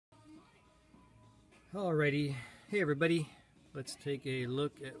Alrighty, hey everybody, let's take a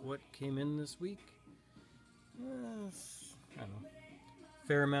look at what came in this week. I don't know,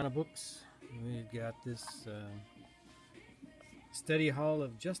 fair amount of books. We've got this Study Hall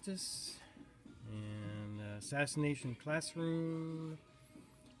of Justice and Assassination Classroom,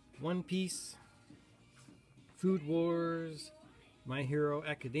 One Piece, Food Wars, My Hero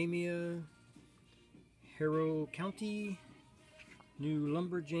Academia, Harrow County, New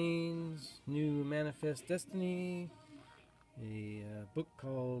Lumberjanes, New Manifest Destiny, a book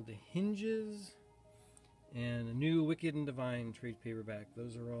called Hinges, and a new Wicked and Divine trade paperback.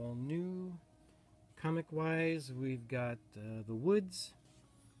 Those are all new. Comic-wise, we've got The Woods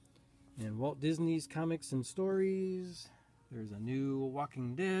and Walt Disney's Comics and Stories. There's a new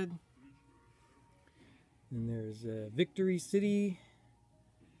Walking Dead. And there's Victory City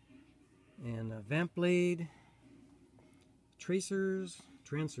and Vampblade. Trancers,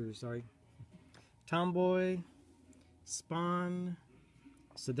 Tomboy, Spawn,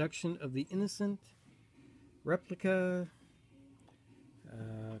 Seduction of the Innocent, Replica,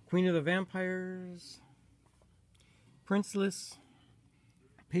 Queen of the Vampires, Princeless,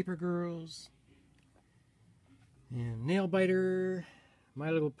 Paper Girls, and Nailbiter,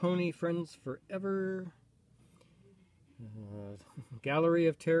 My Little Pony, Friends Forever, Gallery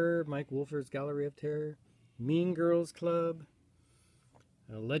of Terror, Mike Wolfer's Gallery of Terror, Mean Girls Club,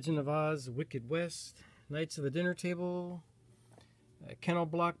 Legend of Oz, Wicked West, Knights of the Dinner Table, Kennel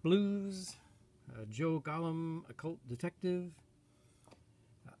Block Blues, Joe Gollum, Occult Detective,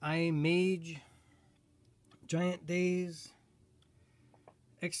 I Mage, Giant Days,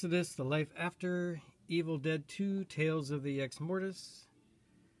 Exodus, The Life After, Evil Dead 2, Tales of the Ex Mortis,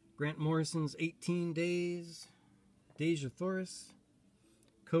 Grant Morrison's 18 Days, Deja Thoris,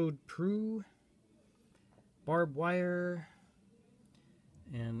 Code Prue, Barbed Wire,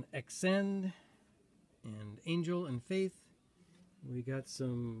 and Extend, and Angel and Faith. We got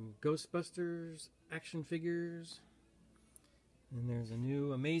some Ghostbusters action figures. And there's a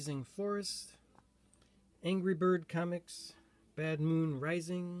new Amazing Forest, Angry Bird Comics, Bad Moon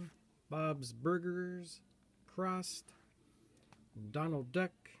Rising, Bob's Burgers, Crossed, Donald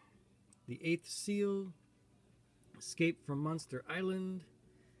Duck, The Eighth Seal, Escape from Monster Island,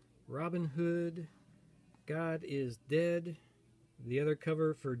 Robin Hood, God is Dead, the other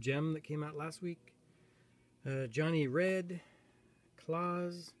cover for Gem that came out last week, Johnny Red,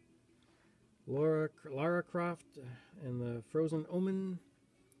 Claus, Lara Croft and the Frozen Omen,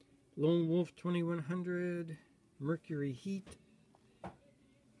 Lone Wolf 2100, Mercury Heat,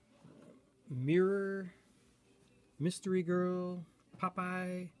 Mirror, Mystery Girl,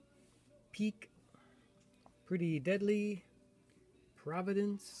 Popeye, Peak, Pretty Deadly,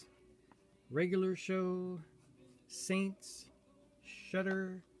 Providence, Regular Show, Saints,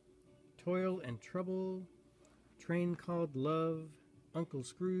 Shudder, Toil and Trouble, Train Called Love, Uncle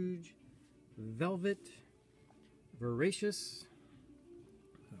Scrooge, Velvet, Voracious,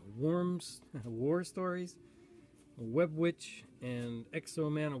 War Stories, Web Witch, and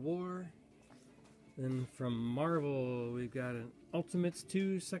Exo Man of War. Then from Marvel, we've got an Ultimates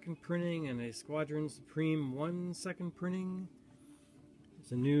 2 second printing and a Squadron Supreme 1 second printing.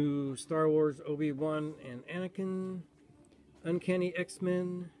 It's a new Star Wars Obi-Wan and Anakin, Uncanny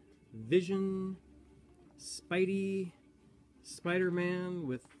X-Men, Vision, Spidey, Spider-Man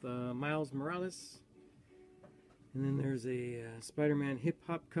with Miles Morales. And then there's a Spider-Man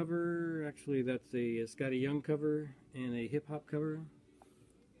hip-hop cover. Actually, that's a Scotty Young cover and a hip-hop cover.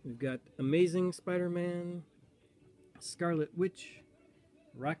 We've got Amazing Spider-Man, Scarlet Witch,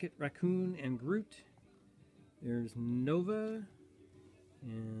 Rocket Raccoon and Groot. There's Nova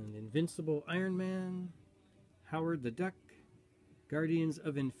and Invincible Iron Man, Howard the Duck, Guardians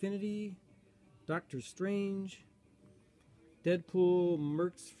of Infinity, Doctor Strange, Deadpool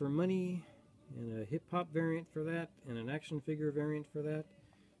Mercs for Money, and a hip-hop variant for that, and an action figure variant for that,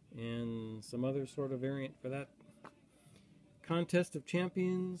 and some other sort of variant for that. Contest of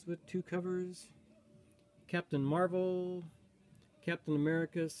Champions with 2 covers, Captain Marvel, Captain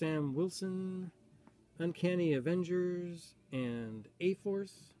America Sam Wilson, Uncanny Avengers, and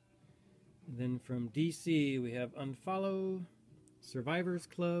A-Force. And then from DC we have Unfollow, Survivors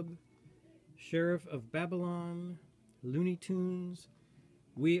Club, Sheriff of Babylon, Looney Tunes,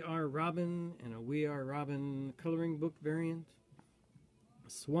 We Are Robin, and a We Are Robin coloring book variant,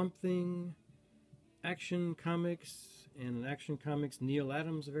 Swamp Thing, Action Comics, and an Action Comics Neil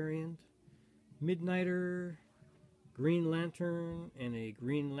Adams variant, Midnighter, Green Lantern, and a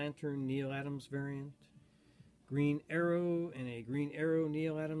Green Lantern Neil Adams variant, Green Arrow, and a Green Arrow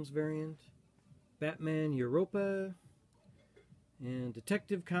Neil Adams variant, Batman Europa, and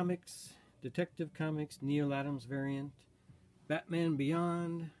Detective Comics, Detective Comics Neil Adams variant, Batman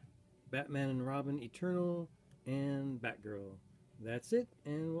Beyond, Batman and Robin Eternal, and Batgirl. That's it,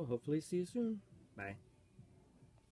 and we'll hopefully see you soon. Bye.